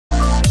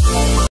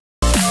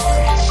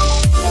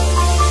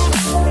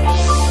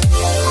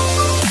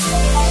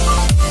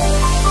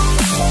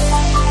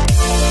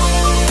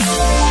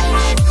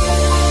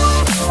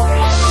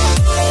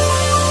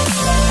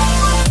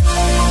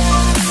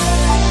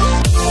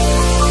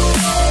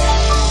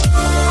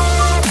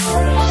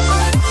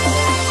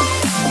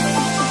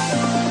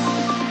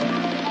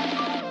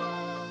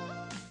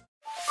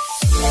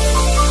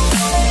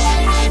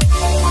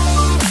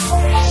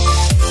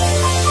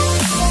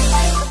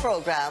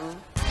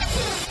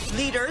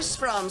Leaders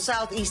from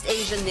Southeast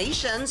Asian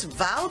nations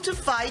vow to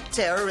fight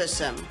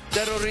terrorism.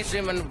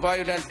 Terrorism and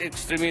violent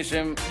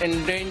extremism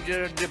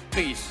endanger the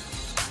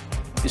peace,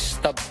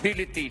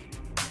 stability,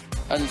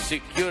 and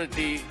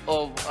security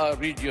of our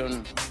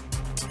region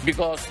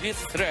because these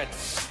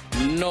threats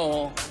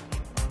know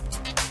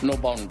no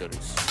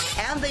boundaries.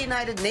 And the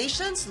United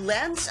Nations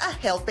lends a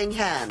helping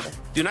hand.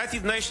 The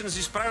United Nations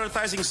is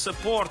prioritizing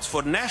support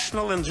for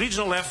national and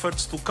regional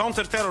efforts to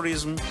counter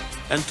terrorism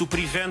and to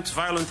prevent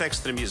violent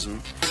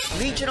extremism.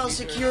 Regional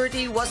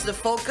security was the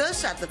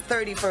focus at the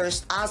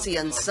 31st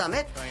ASEAN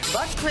Summit,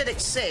 but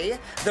critics say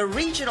the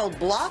regional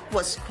bloc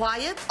was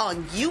quiet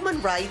on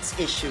human rights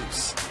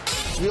issues.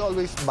 We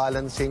always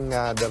balancing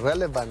the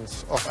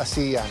relevance of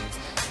ASEAN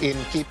in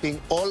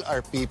keeping all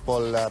our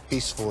people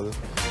peaceful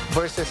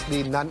versus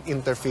the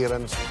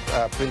non-interference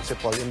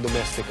principle in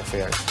domestic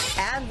affairs.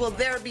 And will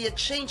there be a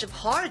change of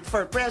heart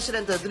for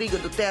President Rodrigo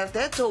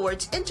Duterte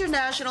towards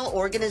international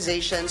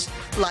organizations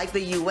like the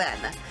UN?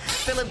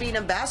 Philippine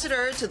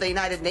Ambassador to the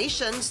United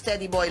Nations,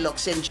 Teddy Boy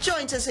LOCSIN,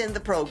 joins us in the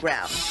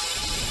program.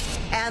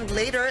 And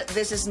later,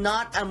 this is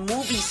not a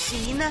movie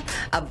scene,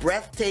 a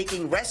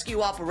breathtaking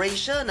rescue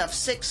operation of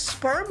 6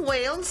 sperm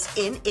whales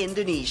in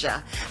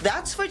Indonesia.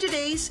 That's for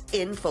today's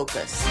In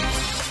Focus.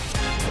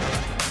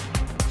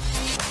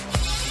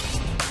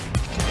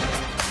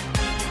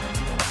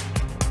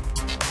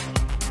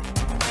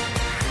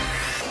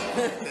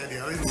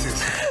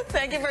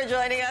 Thank you for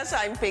joining us.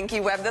 I'm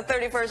Pinky Webb. The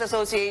 31st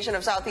Association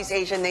of Southeast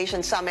Asian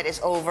Nations Summit is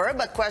over,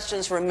 but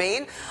questions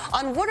remain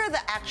on what are the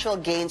actual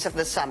gains of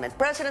the summit.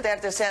 President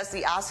Duterte says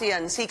the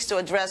ASEAN seeks to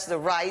address the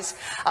rise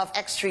of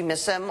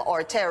extremism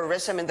or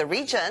terrorism in the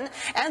region,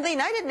 and the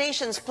United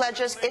Nations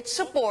pledges its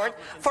support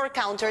for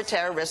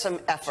counter-terrorism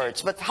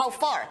efforts. But how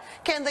far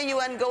can the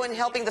UN go in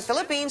helping the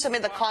Philippines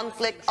amid the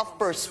conflict of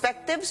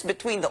perspectives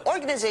between the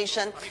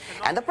organization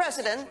and the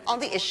president on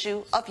the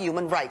issue of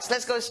human rights?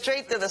 Let's go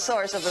straight to the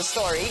source of the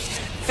story.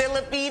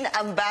 Philippine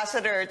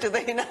Ambassador to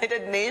the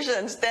United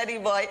Nations, Teddy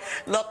Boy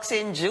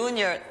LOCSIN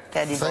Jr.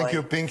 Teddy Boy. Thank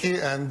you, Pinky,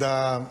 and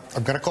I'm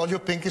going to call you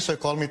Pinky, so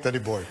call me Teddy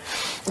Boy.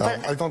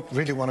 I don't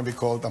really want to be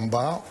called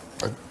Amba.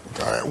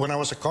 When I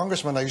was a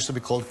congressman, I used to be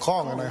called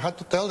Kong, and I had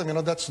to tell them, you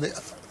know, that's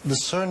the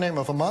surname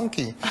of a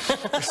monkey.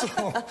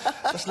 So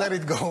just let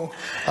it go.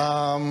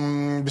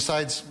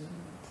 Besides,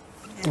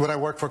 when I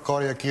worked for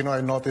Cory Aquino,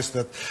 I noticed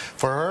that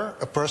for her,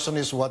 a person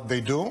is what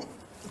they do.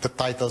 The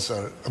titles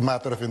are a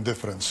matter of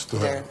indifference to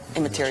her. They're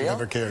immaterial? She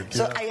never cared.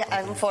 So yeah,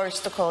 I'm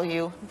forced to call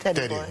you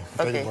Teddy Boy.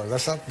 Teddy Okay.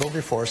 Boy. Don't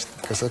be forced,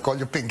 because I call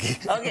you Pinky.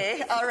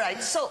 Okay, all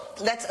right. So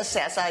let's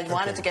assess. I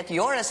wanted to get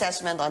your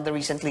assessment on the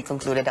recently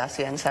concluded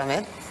ASEAN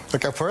Summit.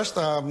 Okay, first,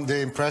 the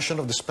impression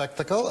of the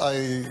spectacle.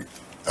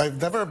 I've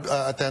never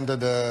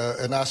attended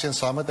an ASEAN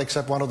summit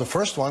except one of the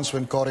first ones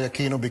when Cory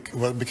Aquino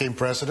became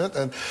president.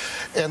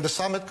 And the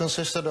summit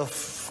consisted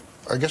of,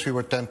 I guess we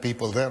were 10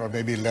 people there, or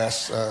maybe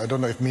less. I don't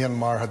know if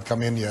Myanmar had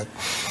come in yet.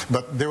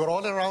 But they were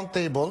all at a round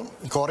table.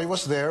 Cory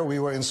was there. We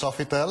were in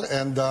Sofitel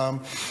and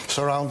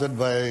surrounded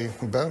by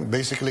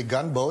basically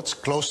gunboats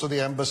close to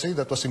the embassy.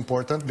 That was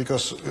important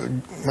because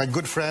my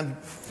good friend,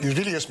 he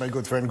really is my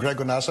good friend, Greg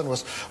Onasan,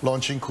 was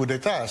launching coup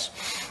d'etats.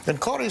 And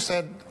Cory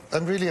said,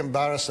 I'm really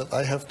embarrassed that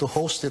I have to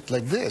host it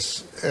like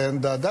this.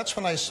 And that's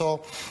when I saw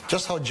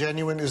just how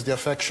genuine is the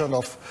affection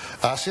of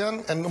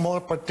ASEAN, and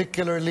more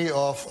particularly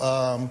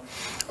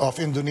of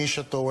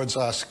Indonesia towards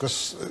us.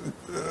 Because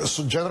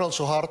General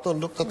Suharto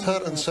looked at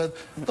her and said,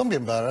 don't be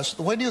embarrassed.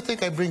 Why do you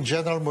think I bring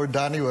General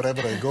Murdani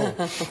wherever I go?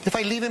 If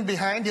I leave him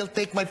behind, he'll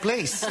take my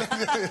place.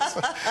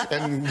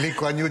 And Lee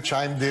Kuan Yew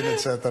chimed in,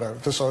 etc.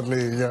 It was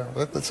only, yeah.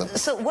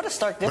 So what a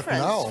stark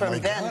difference from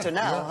then to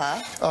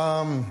now,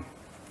 huh?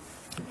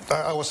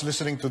 I was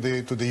listening to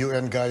the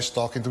UN guys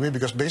talking to me,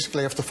 because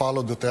basically I have to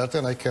follow Duterte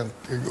and I can't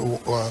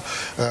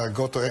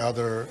go to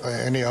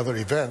any other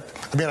event.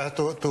 I mean, I have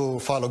to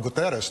follow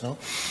Guterres, no?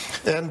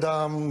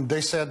 And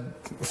they said,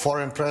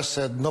 foreign press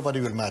said,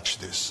 nobody will match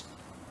this.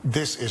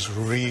 This is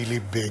really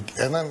big.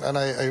 And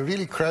I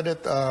really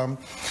credit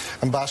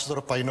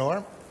Ambassador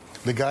Painor.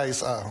 The guy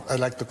is, I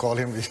like to call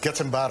him, he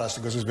gets embarrassed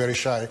because he's very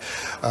shy,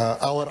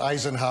 our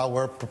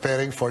Eisenhower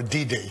preparing for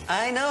D-Day.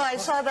 I know, I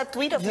saw that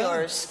tweet of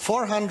yours.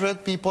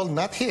 400 people,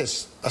 not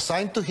his,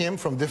 assigned to him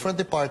from different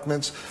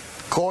departments,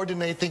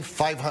 coordinating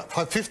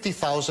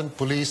 50,000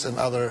 police and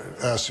other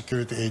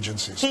security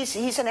agencies.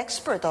 He's an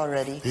expert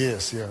already. He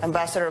is, yeah.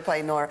 Ambassador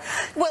Painor.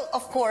 Well,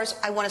 of course,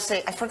 I want to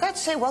say, I forgot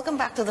to say welcome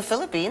back to the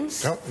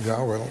Philippines.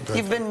 Yeah, well.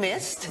 You've been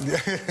missed.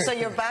 So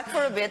you're back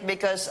for a bit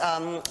because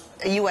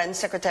UN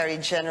Secretary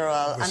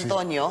General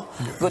Antonio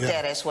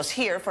Guterres was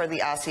here for the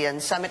ASEAN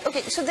Summit.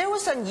 Okay, so there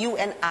was a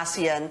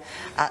UN-ASEAN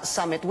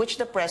Summit which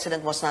the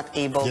President was not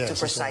able to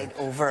preside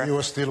over. He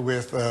was still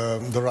with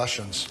the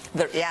Russians.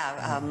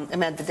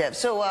 Medvedev.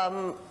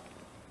 So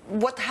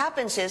what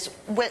happens is,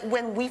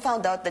 when we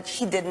found out that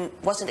he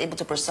wasn't able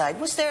to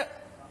preside, was there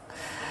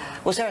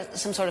Was there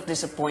some sort of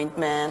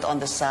disappointment on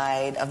the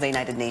side of the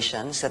United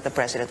Nations that the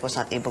president was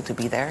not able to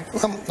be there?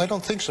 I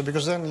don't think so,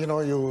 because then, you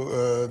know,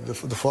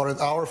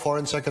 our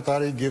foreign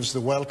secretary gives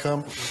the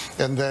welcome,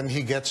 and then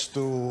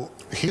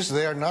he's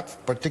there not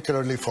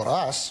particularly for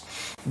us,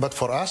 but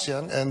for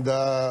ASEAN, and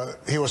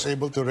he was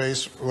able to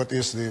raise what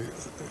is the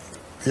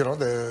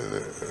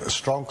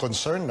strong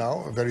concern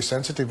now, a very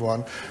sensitive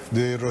one,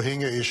 the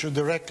Rohingya issue,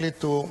 directly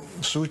to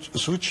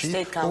Suu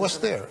Kyi, who was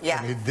there. Yeah.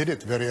 And he did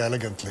it very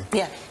elegantly.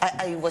 Yeah,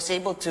 I was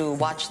able to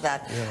watch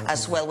that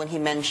as well when he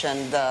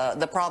mentioned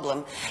the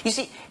problem. You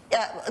see,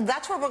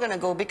 that's where we're going to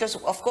go, because,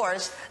 of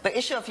course, the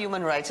issue of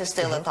human rights is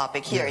still a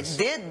topic here. Yes.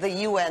 Did the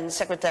UN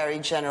Secretary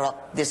General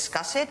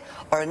discuss it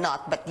or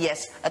not? But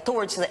yes,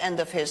 towards the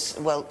end of his,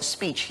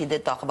 speech, he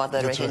did talk about the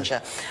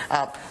Rohingya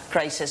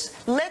crisis.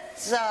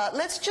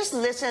 Let's just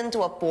listen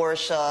to a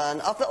portion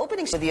of the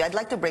opening video. I'd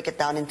like to break it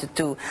down into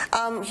two.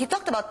 He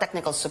talked about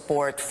technical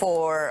support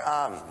for,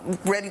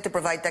 ready to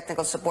provide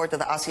technical support to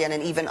the ASEAN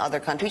and even other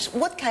countries.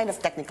 What kind of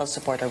technical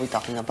support are we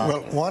talking about?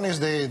 Well, one is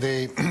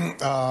they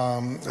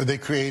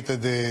created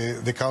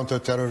the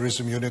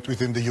counter-terrorism unit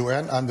within the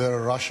UN under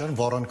a Russian,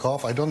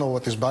 Voronkov. I don't know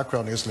what his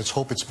background is. Let's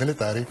hope it's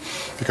military,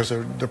 because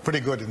they're pretty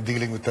good in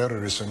dealing with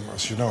terrorism,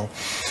 as you know.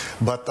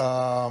 But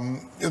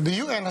the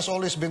UN has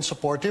always been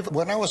supportive.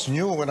 When I was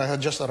new, when I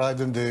had just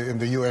arrived in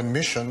the UN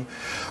mission,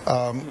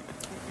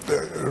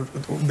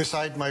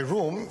 beside my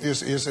room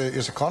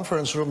is a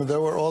conference room, and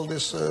there were all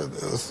these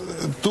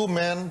two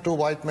men, two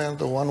white men,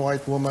 one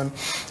white woman,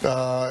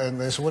 and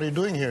they said, "What are you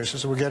doing here?" She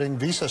says, "We're getting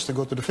visas to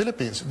go to the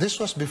Philippines." This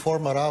was before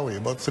Marawi,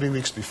 about 3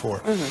 weeks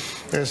before.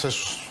 And I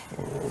says,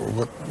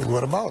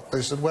 what about?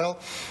 They said, well,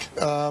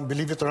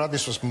 believe it or not,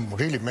 this was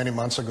really many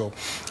months ago.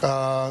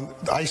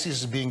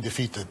 ISIS is being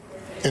defeated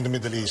in the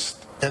Middle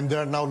East, and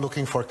they're now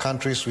looking for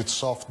countries with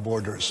soft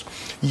borders.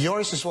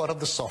 Yours is one of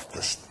the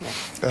softest.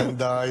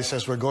 And he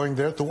says, we're going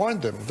there to warn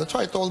them. That's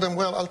why I told them,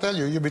 well, I'll tell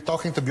you, you'll be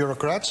talking to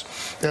bureaucrats,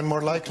 and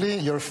more likely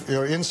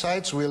your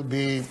insights will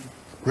be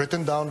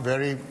written down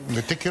very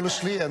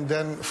meticulously and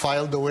then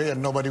filed away,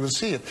 and nobody will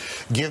see it.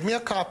 Give me a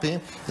copy,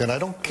 and I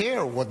don't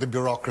care what the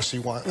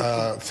bureaucracy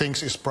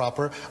thinks is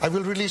proper. I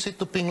will release it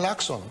to Ping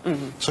Lacson,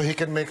 so he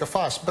can make a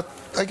fuss. But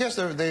I guess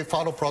they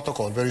follow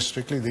protocol very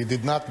strictly. They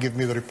did not give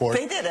me the report.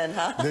 They didn't,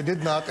 huh? They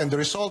did not, and the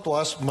result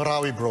was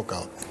Marawi broke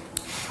out.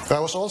 I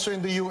was also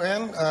in the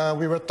UN.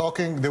 We were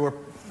talking.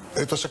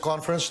 It was a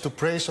conference to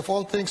praise, of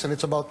all things, and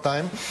it's about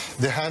time,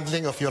 the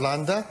handling of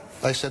Yolanda.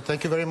 I said,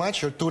 thank you very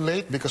much. You're too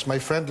late, because my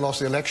friend lost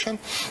the election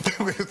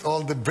with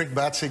all the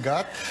brickbats he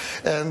got.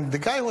 And the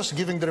guy was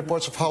giving the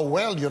reports of how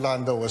well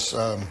Yolanda was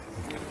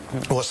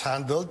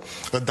handled.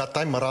 At that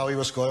time, Marawi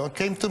was going on,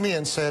 came to me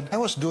and said, I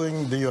was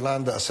doing the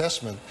Yolanda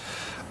assessment.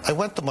 I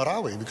went to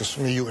Marawi, because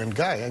I'm a UN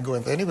guy, I go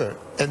anywhere,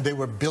 and they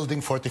were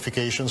building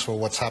fortifications for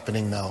what's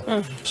happening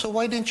now. So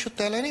why didn't you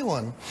tell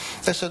anyone?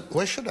 I said,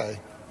 why should I?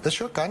 That's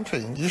your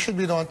country. You should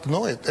be the one to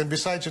know it. And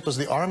besides, it was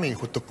the army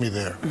who took me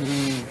there.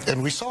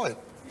 And we saw it.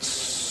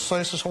 So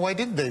I said, so why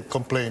did they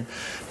complain?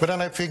 But then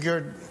I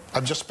figured,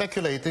 I'm just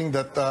speculating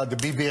that the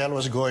BBL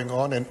was going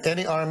on, and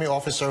any army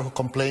officer who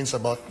complains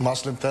about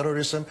Muslim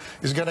terrorism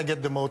is going to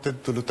get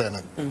demoted to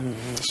lieutenant.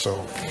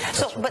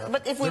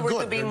 But if we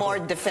were to be more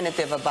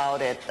definitive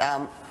about it,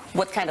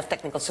 what kind of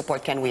technical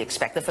support can we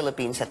expect, the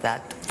Philippines at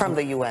that, from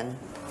the UN?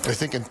 I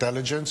think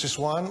intelligence is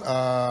one.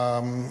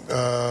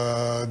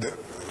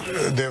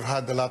 They've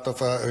had a lot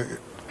of,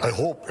 I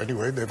hope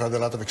anyway, they've had a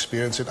lot of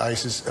experience in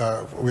ISIS,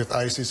 with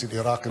ISIS in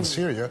Iraq and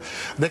Syria.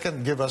 They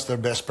can give us their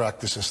best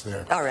practices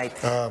there. All right.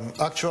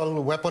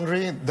 Actual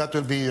weaponry, that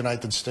will be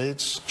United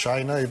States,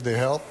 China if they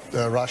help,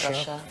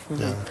 Russia.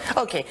 Yeah.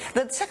 Okay.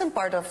 The second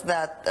part of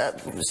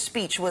that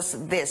speech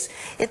was this.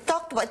 It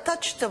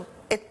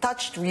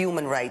touched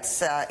human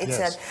rights. It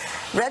said,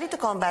 ready to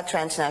combat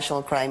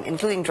transnational crime,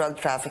 including drug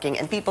trafficking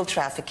and people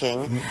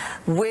trafficking,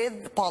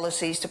 with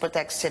policies to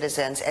protect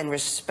citizens and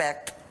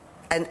respect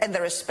and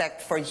the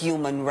respect for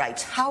human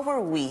rights. How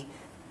are we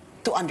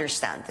to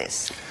understand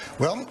this?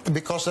 Well,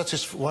 because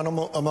that's one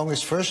among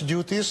his first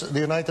duties.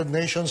 The United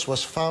Nations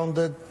was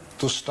founded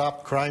to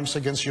stop crimes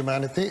against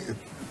humanity.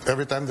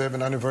 Every time they have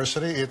an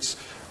anniversary, it's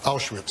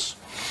Auschwitz.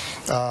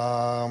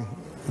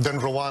 Then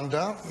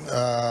Rwanda,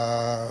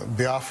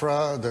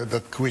 Biafra,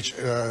 which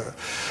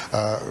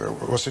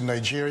was in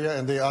Nigeria,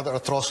 and the other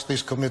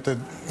atrocities committed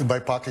by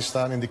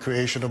Pakistan in the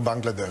creation of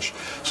Bangladesh.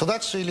 So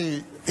that's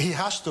really, he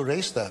has to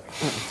raise that.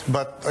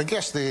 But I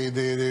guess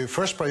the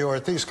first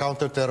priority is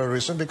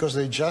counterterrorism, because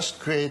they just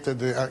created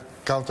the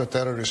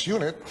counter-terrorist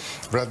unit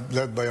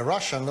led by a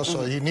Russian,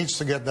 so he needs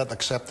to get that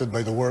accepted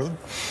by the world.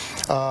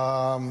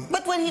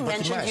 But when he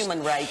mentioned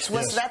human rights,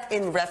 was that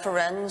in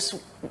reference,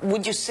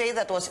 would you say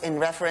that was in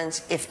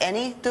reference, if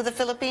any, to the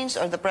Philippines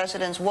or the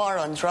president's war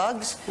on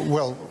drugs?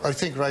 Well, I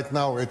think right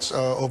now it's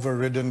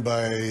overridden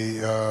by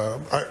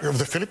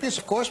the Philippines,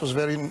 of course, was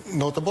very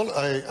notable.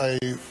 I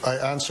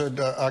answered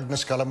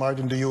Agnes Calamard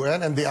in the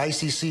UN, and the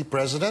ICC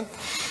president.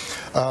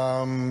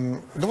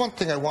 The one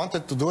thing I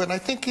wanted to do, and I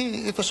think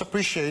it was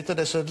appreciated,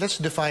 I said, let's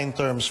define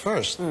terms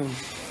first.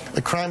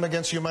 A crime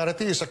against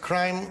humanity is a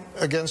crime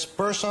against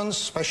persons,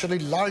 especially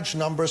large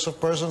numbers of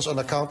persons on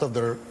account of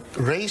their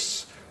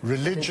race,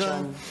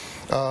 religion,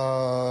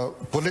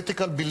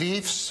 political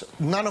beliefs,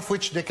 none of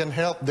which they can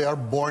help. They are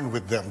born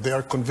with them. They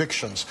are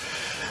convictions.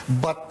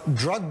 But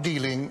drug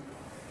dealing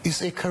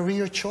is a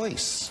career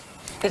choice.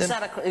 It's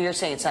not a, you're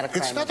saying it's not a crime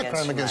against humanity. It's not a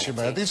crime against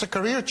humanity. It's a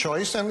career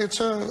choice, and it's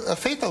a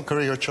fatal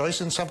career choice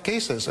in some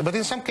cases. But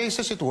in some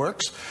cases it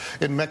works.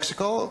 In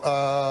Mexico,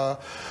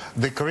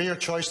 the career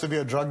choice to be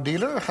a drug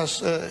dealer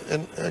has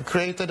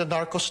created a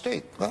narco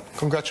state. Well,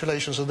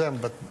 congratulations to them.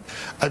 But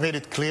I made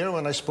it clear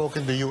when I spoke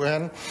in the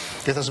UN,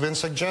 it has been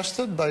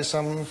suggested by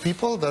some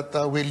people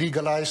that we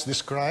legalize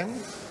this crime.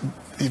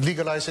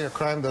 Legalizing a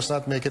crime does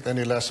not make it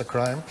any less a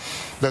crime.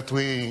 That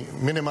we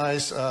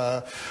minimize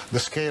the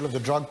scale of the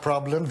drug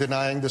problem,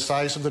 denying the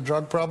size of the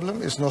drug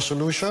problem is no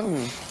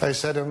solution. I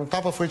said, and on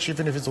top of which,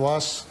 even if it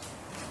was,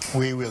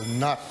 we will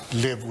not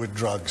live with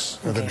drugs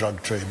and the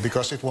drug trade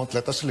because it won't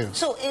let us live.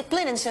 So,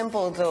 plain and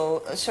simple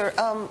though, sir,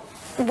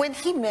 when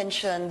he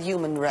mentioned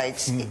human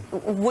rights,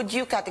 would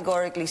you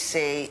categorically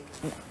say,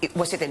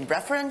 was it in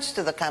reference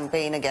to the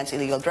campaign against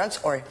illegal drugs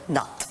or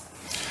not?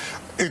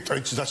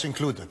 That's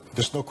included.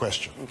 There's no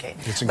question. Okay.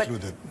 It's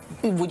included.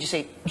 But would you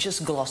say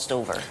just glossed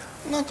over?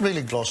 Not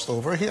really glossed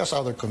over. He has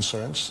other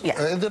concerns. Yeah.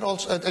 And then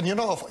also, and you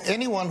know, of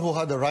anyone who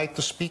had the right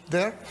to speak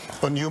there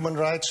on human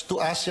rights to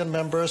ASEAN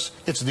members,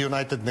 it's the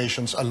United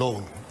Nations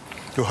alone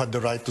who had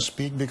the right to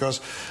speak,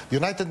 because the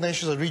United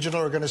Nations, a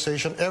regional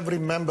organization, every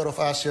member of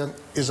ASEAN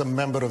is a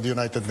member of the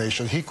United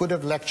Nations. He could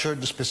have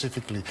lectured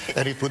specifically,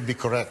 and it would be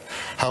correct.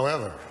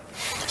 However,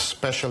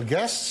 special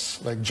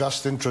guests like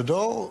Justin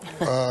Trudeau,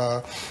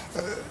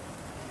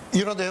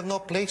 you know, they have no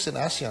place in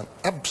ASEAN.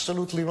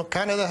 Absolutely no.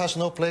 Canada has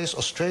no place,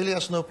 Australia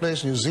has no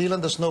place, New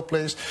Zealand has no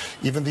place,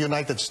 even the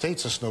United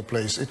States has no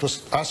place.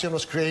 ASEAN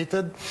was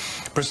created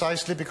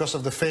precisely because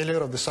of the failure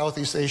of the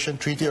Southeast Asian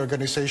Treaty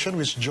Organization,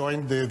 which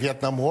joined the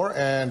Vietnam War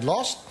and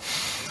lost.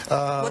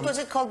 What was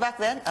it called back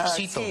then?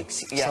 Sasot.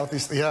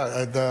 Southeast,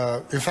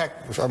 in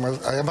fact,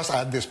 I must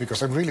add this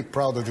because I'm really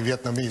proud of the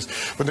Vietnamese.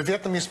 When the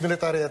Vietnamese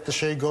military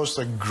attaché goes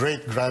to a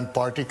great grand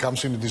party,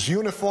 comes into this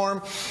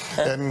uniform,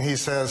 and he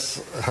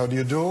says, "How do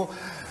you do?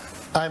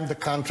 I'm the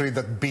country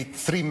that beat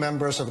three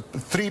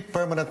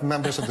permanent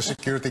members of the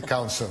Security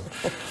Council.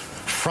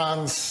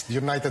 France, the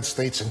United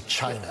States, and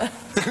China."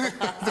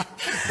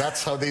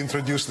 That's how they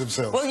introduce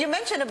themselves. Well, you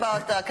mentioned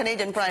about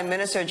Canadian Prime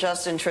Minister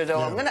Justin Trudeau.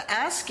 Yeah. I'm going to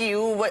ask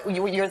you what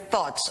your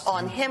thoughts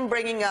on him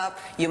bringing up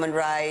human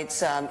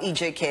rights,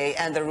 EJK,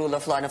 and the rule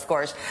of law. And of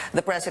course,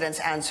 the President's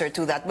answer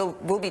to that.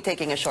 We'll be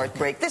taking a short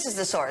break. This is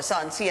The Source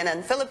on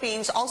CNN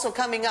Philippines. Also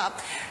coming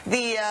up,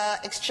 the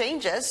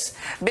exchanges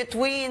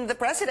between the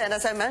President,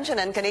 as I mentioned,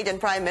 and Canadian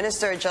Prime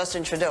Minister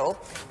Justin Trudeau.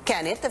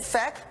 Can it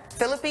affect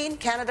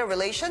Philippine-Canada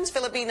relations?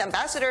 Philippine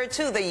Ambassador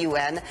to the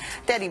UN,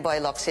 Teddy Boy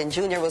LOCSIN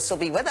Jr. will still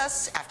be with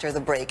us after the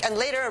break. And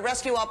later, a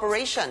rescue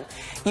operation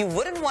you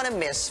wouldn't want to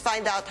miss.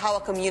 Find out how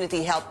a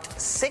community helped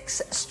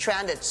 6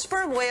 stranded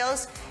sperm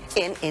whales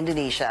in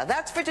Indonesia.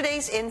 That's for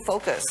today's In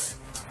Focus.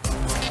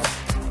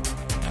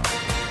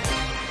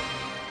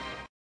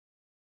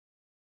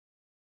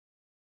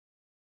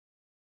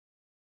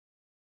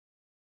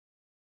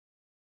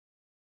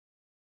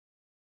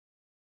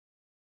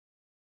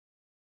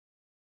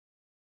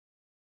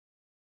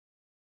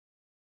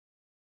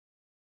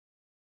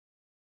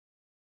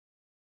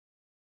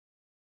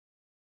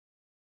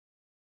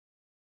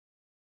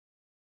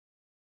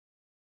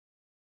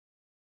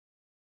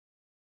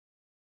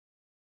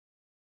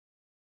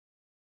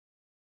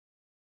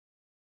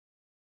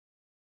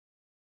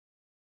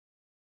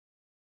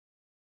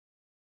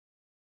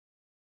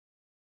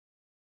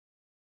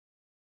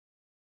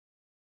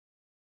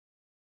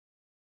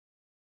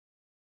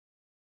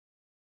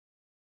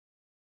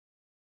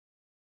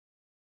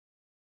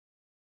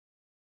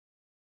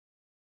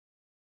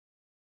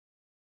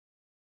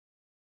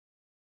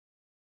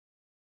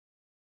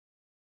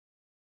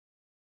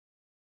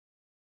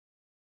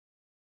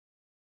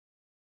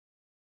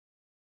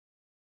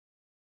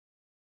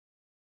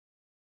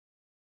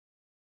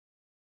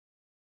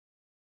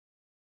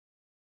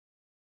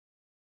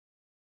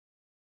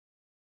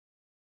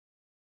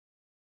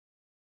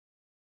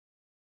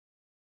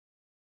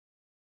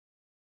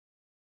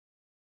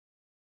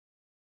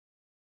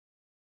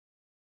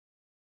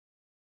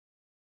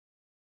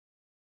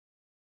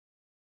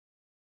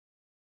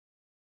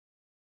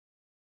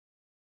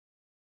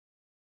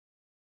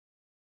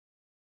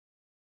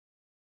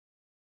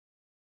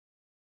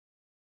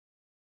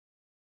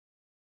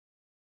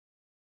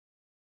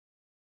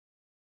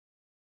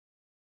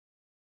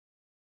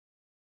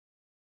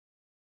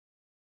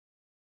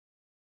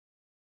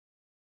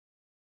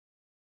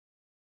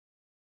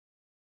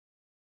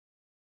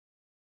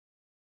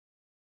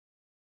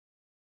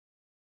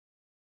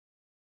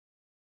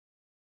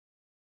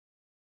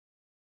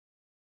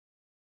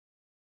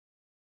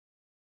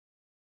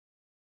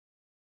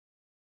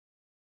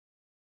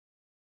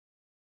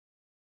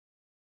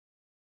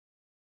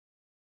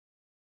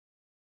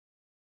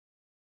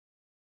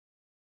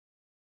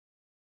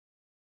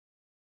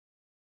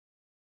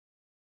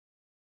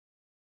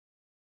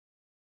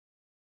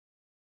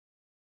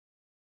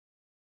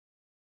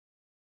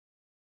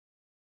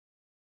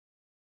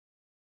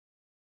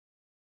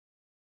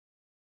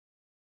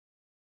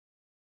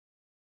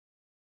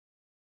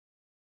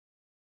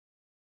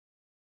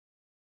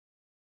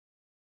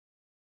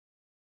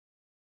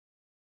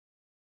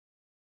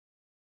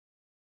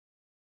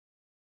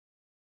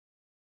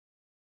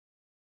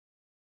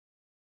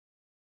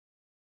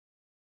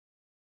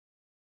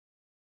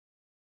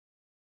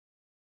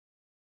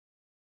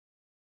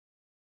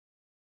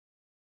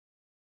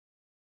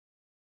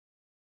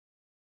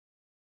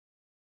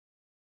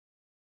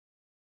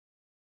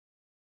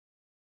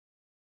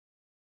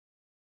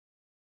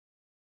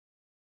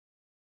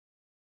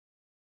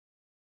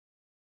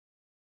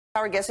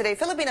 Our guest today,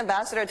 Philippine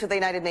Ambassador to the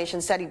United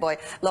Nations, Teddy Boy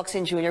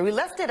LOCSIN Jr. We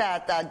left it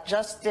at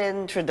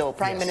Justin Trudeau,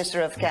 Prime Minister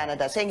of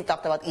Canada, saying he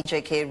talked about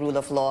EJK, rule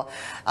of law.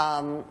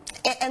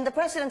 And the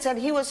President said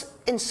he was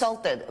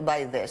insulted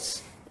by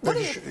this.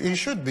 He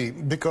should be,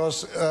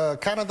 because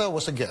Canada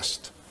was a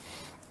guest.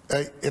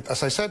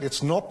 As I said,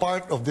 it's no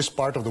part of this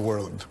part of the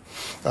world.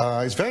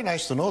 It's very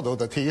nice to know, though,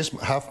 that he is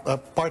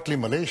partly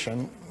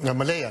Malayan,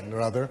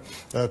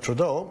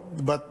 Trudeau.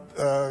 But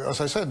as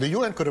I said, the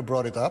UN could have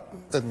brought it up,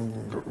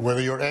 and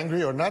whether you're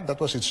angry or not, that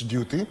was its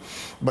duty.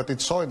 But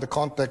it saw in the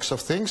context of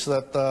things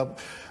that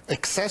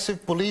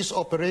excessive police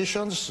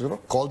operations,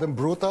 call them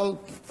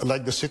brutal,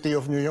 like the city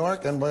of New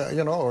York, and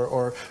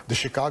or the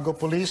Chicago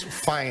police.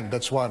 Fine,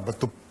 that's one. But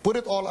to put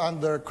it all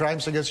under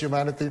crimes against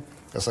humanity,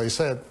 as I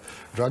said,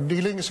 drug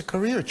dealing is a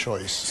career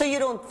choice. So you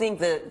don't think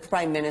the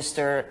Prime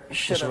Minister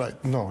should have? That's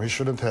right. No, he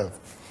shouldn't have.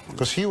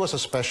 Because he was a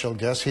special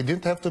guest. He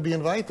didn't have to be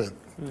invited.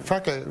 In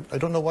fact, I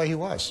don't know why he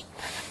was.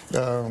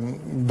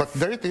 But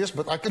there it is.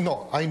 But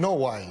I know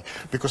why.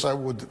 Because I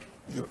would,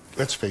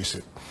 let's face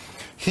it,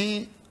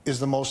 he is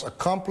the most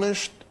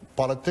accomplished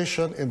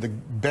politician in the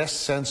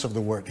best sense of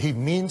the word. He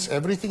means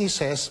everything he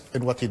says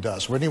and what he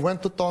does. When he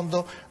went to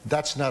Tondo,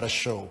 that's not a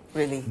show.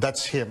 Really?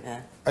 That's him.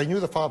 Yeah. I knew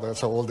the father,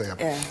 that's how old I am.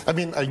 Yeah. I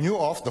mean, I knew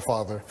of the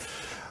father.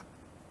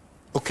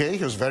 Okay,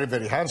 he was very,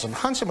 very handsome.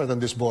 Handsomer than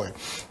this boy,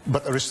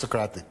 but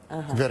aristocratic,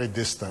 very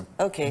distant.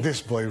 Okay.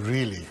 This boy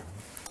really,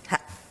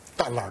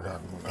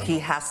 talaga. He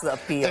has the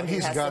appeal. And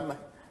he's got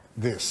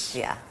this.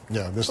 Yeah.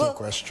 Yeah, there's no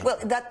question. Well,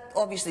 that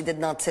obviously did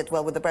not sit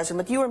well with the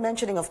President. But you were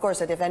mentioning, of course,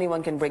 that if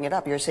anyone can bring it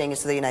up, you're saying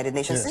it's to the United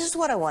Nations. Yes. This is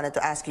what I wanted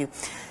to ask you.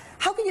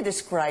 How can you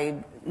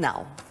describe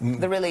now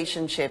the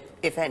relationship,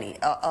 if any,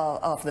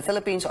 of the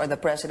Philippines or the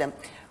President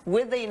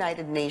with the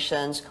United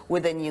Nations,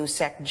 with the new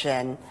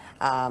SecGen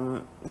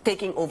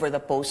taking over the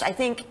post? I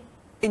think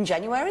in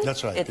January?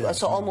 That's right. Yeah.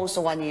 So almost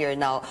 1 year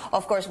now.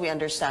 Of course, we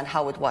understand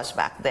how it was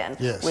back then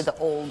with the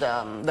old,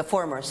 the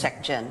former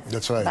SecGen,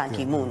 That's right. Ban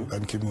Ki-moon.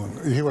 Ban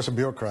Ki-moon. He was a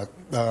bureaucrat.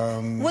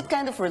 What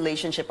kind of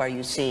relationship are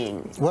you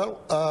seeing?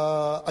 Well,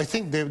 I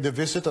think the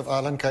visit of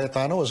Alan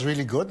Cayetano was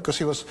really good,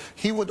 because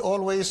he would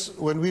always,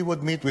 when we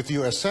would meet with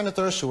U.S.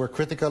 senators who were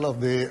critical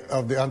of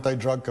the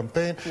anti-drug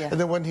campaign, and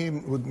then when he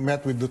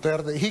met with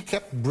Duterte, he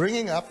kept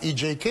bringing up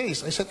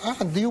EJKs. I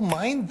said, do you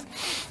mind?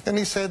 And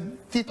he said,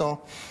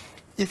 Tito,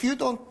 if you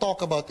don't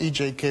talk about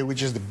EJK,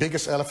 which is the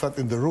biggest elephant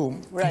in the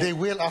room, they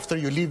will after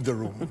you leave the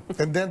room.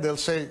 And then they'll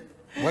say,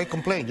 why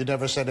complain? You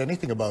never said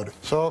anything about it.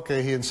 So,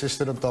 okay, he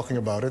insisted on talking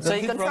about it. So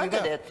he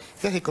confronted it.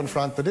 Yeah, he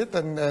confronted it.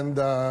 And in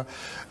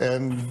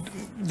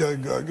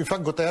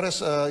fact,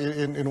 Guterres,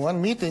 in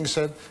one meeting,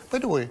 said, by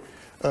the way,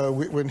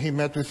 when he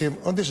met with him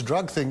on this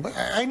drug thing, but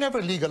I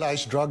never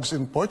legalized drugs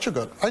in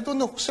Portugal. I don't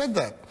know who said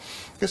that.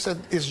 He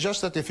said, it's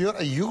just that if you're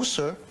a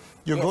user,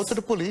 you go to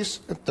the police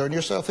and turn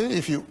yourself in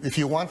if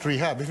you want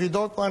rehab. If you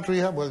don't want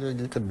rehab, well,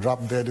 you can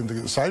drop dead in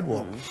the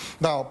sidewalk.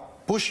 Now,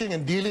 pushing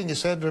and dealing, he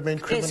said, remain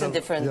criminal. It's a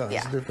different,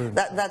 it's different.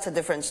 That's a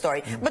different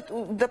story. But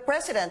the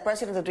President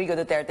Rodrigo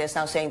Duterte, is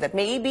now saying that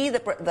maybe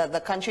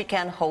the country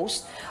can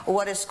host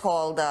what is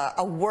called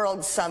a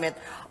World Summit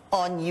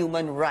on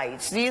Human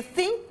Rights. Do you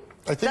think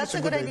I think that's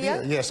a good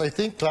idea? Yes, I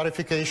think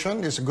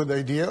clarification is a good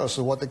idea as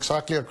to what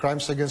exactly are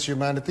crimes against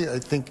humanity. I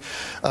think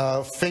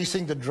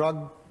facing the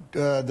drug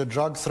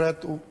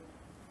threat,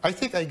 I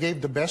think I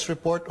gave the best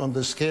report on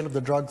the scale of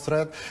the drug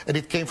threat, and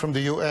it came from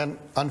the UN,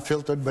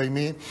 unfiltered by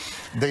me.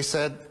 They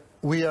said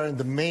we are in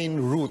the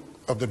main route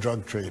of the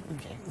drug trade.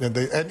 Okay. And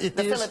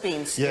the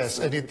Philippines. Yes,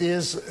 and it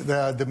is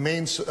the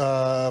main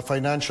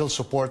financial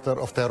supporter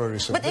of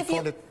terrorism. But they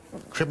call it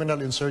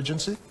criminal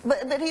insurgency.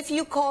 But if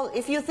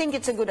you think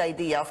it's a good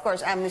idea, of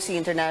course, Amnesty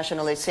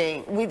International is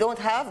saying we don't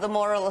have the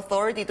moral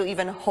authority to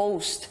even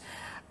host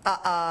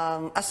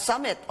a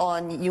summit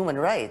on human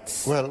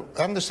rights. Well,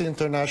 Amnesty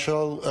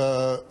International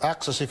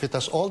acts as if it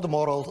has all the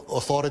moral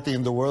authority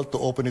in the world to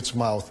open its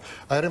mouth.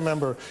 I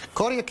remember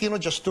Cory Aquino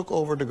just took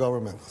over the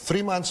government.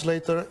 3 months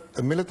later,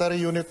 a military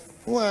unit,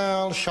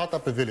 shot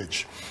up a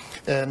village.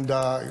 And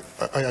I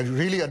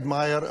really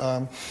admire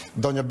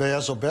Doña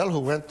Bea Zobel, who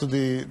went to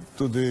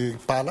the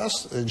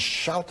palace and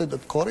shouted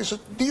at Cory.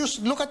 Said, "Do you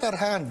look at her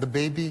hand? The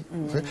baby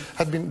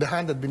the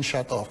hand had been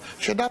shot off.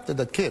 She adopted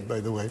that kid, by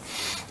the way.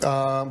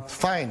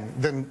 Fine.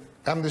 Then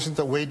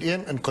Amnesty weighed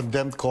in and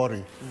condemned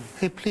Cory.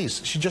 Hey,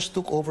 please, she just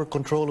took over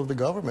control of the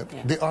government.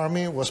 The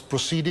army was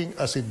proceeding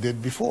as it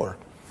did before,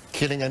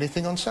 killing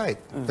anything on sight,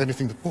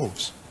 anything that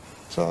moves.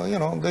 So,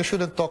 they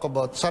shouldn't talk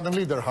about,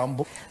 suddenly they're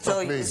humble. So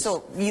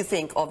you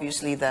think,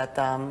 obviously, that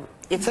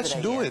it's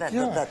a good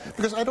idea. Let's do it,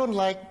 because I don't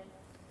like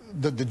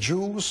the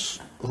Jews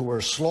who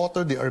were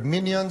slaughtered, the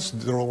Armenians,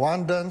 the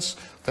Rwandans,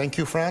 thank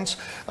you, France,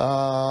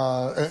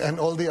 and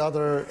all the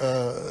other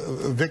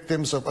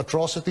victims of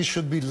atrocities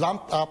should be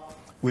lumped up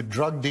with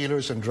drug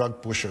dealers and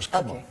drug pushers.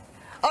 Come on.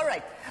 All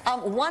right.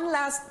 One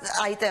last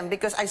item,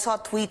 because I saw a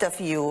tweet of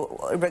you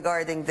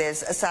regarding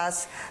this,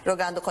 Sass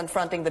Rogando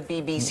confronting the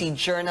BBC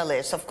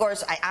journalist. Of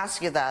course, I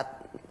ask you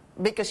that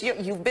because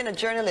you've been a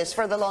journalist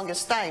for the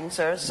longest time,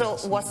 sir. So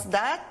was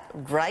that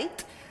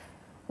right?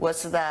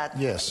 Was that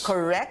Yes.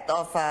 correct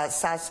of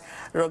Sass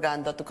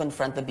Rogando to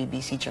confront the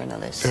BBC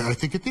journalist? I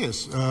think it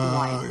is.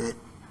 Why?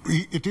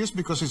 It is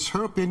because it's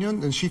her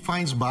opinion, and she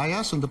finds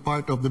bias on the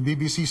part of the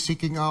BBC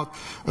seeking out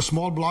a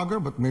small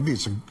blogger, but maybe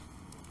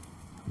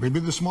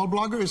the small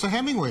blogger is a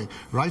Hemingway,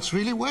 writes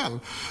really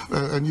well,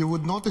 and you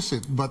would notice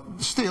it. But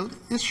still,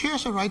 she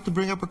has a right to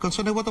bring up her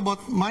concern. And what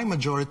about my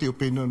majority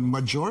opinion?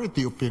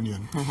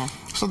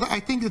 So I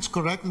think it's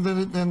correct. And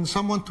then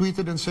someone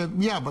tweeted and said,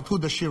 yeah, but who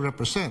does she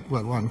represent?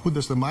 Well, one, who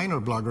does the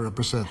minor blogger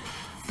represent?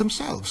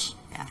 Themselves.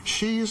 Yeah.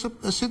 She is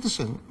a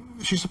citizen.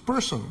 She's a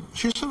person.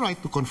 She has a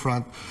right to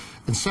confront.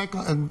 And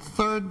second and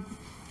third,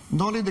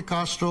 Noli de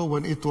Castro,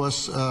 when it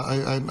was,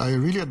 I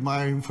really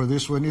admire him for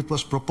this, when it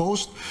was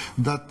proposed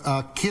that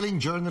killing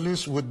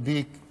journalists would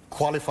be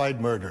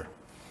qualified murder.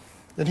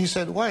 And he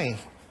said, why?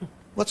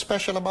 What's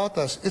special about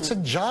us? It's a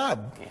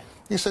job. Yeah.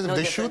 He said, if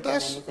they shoot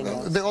us,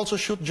 they also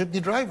shoot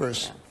jeepney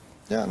drivers.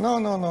 Yeah, no.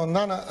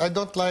 I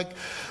don't like,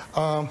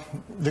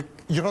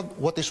 you know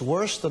what is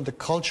worse than the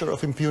culture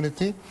of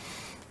impunity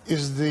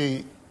is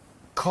the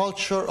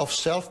culture of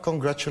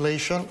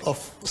self-congratulation of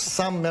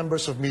some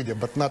members of media,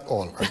 but not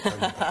all.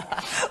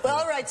 Well,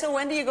 all right. So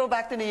when do you go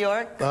back to New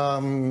York?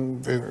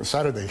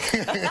 Saturday.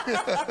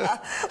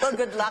 Well,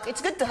 good luck. It's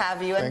good to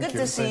have you, and Thank good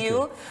you, to see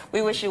you.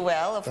 We wish you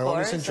well, of course. I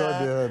always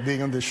enjoyed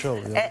being on this show.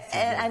 Yeah.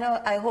 And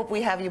I hope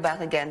we have you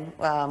back again.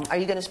 Are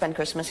you going to spend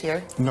Christmas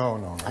here?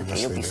 No.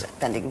 Okay, you'll be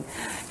spending.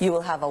 You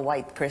will have a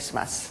white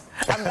Christmas.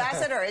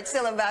 Ambassador, it's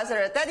still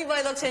Ambassador Teddy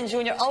Boy LOCSIN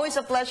Jr. Always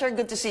a pleasure.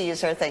 Good to see you,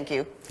 sir. Thank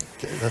you.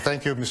 Okay.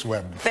 Thank you, Ms.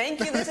 Webb. Thank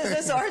you. This is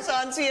The Source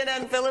on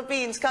CNN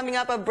Philippines. Coming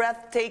up, a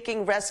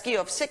breathtaking rescue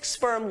of 6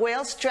 sperm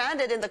whales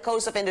stranded in the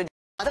coast of Indonesia.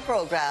 The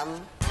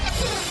program.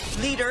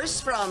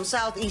 Leaders from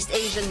Southeast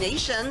Asian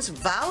nations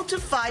vow to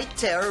fight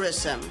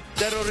terrorism.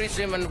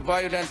 Terrorism and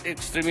violent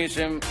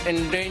extremism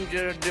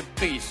endanger the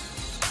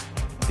peace,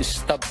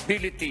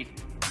 stability,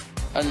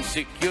 and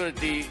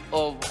security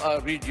of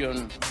our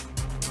region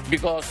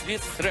because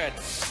these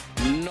threats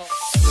not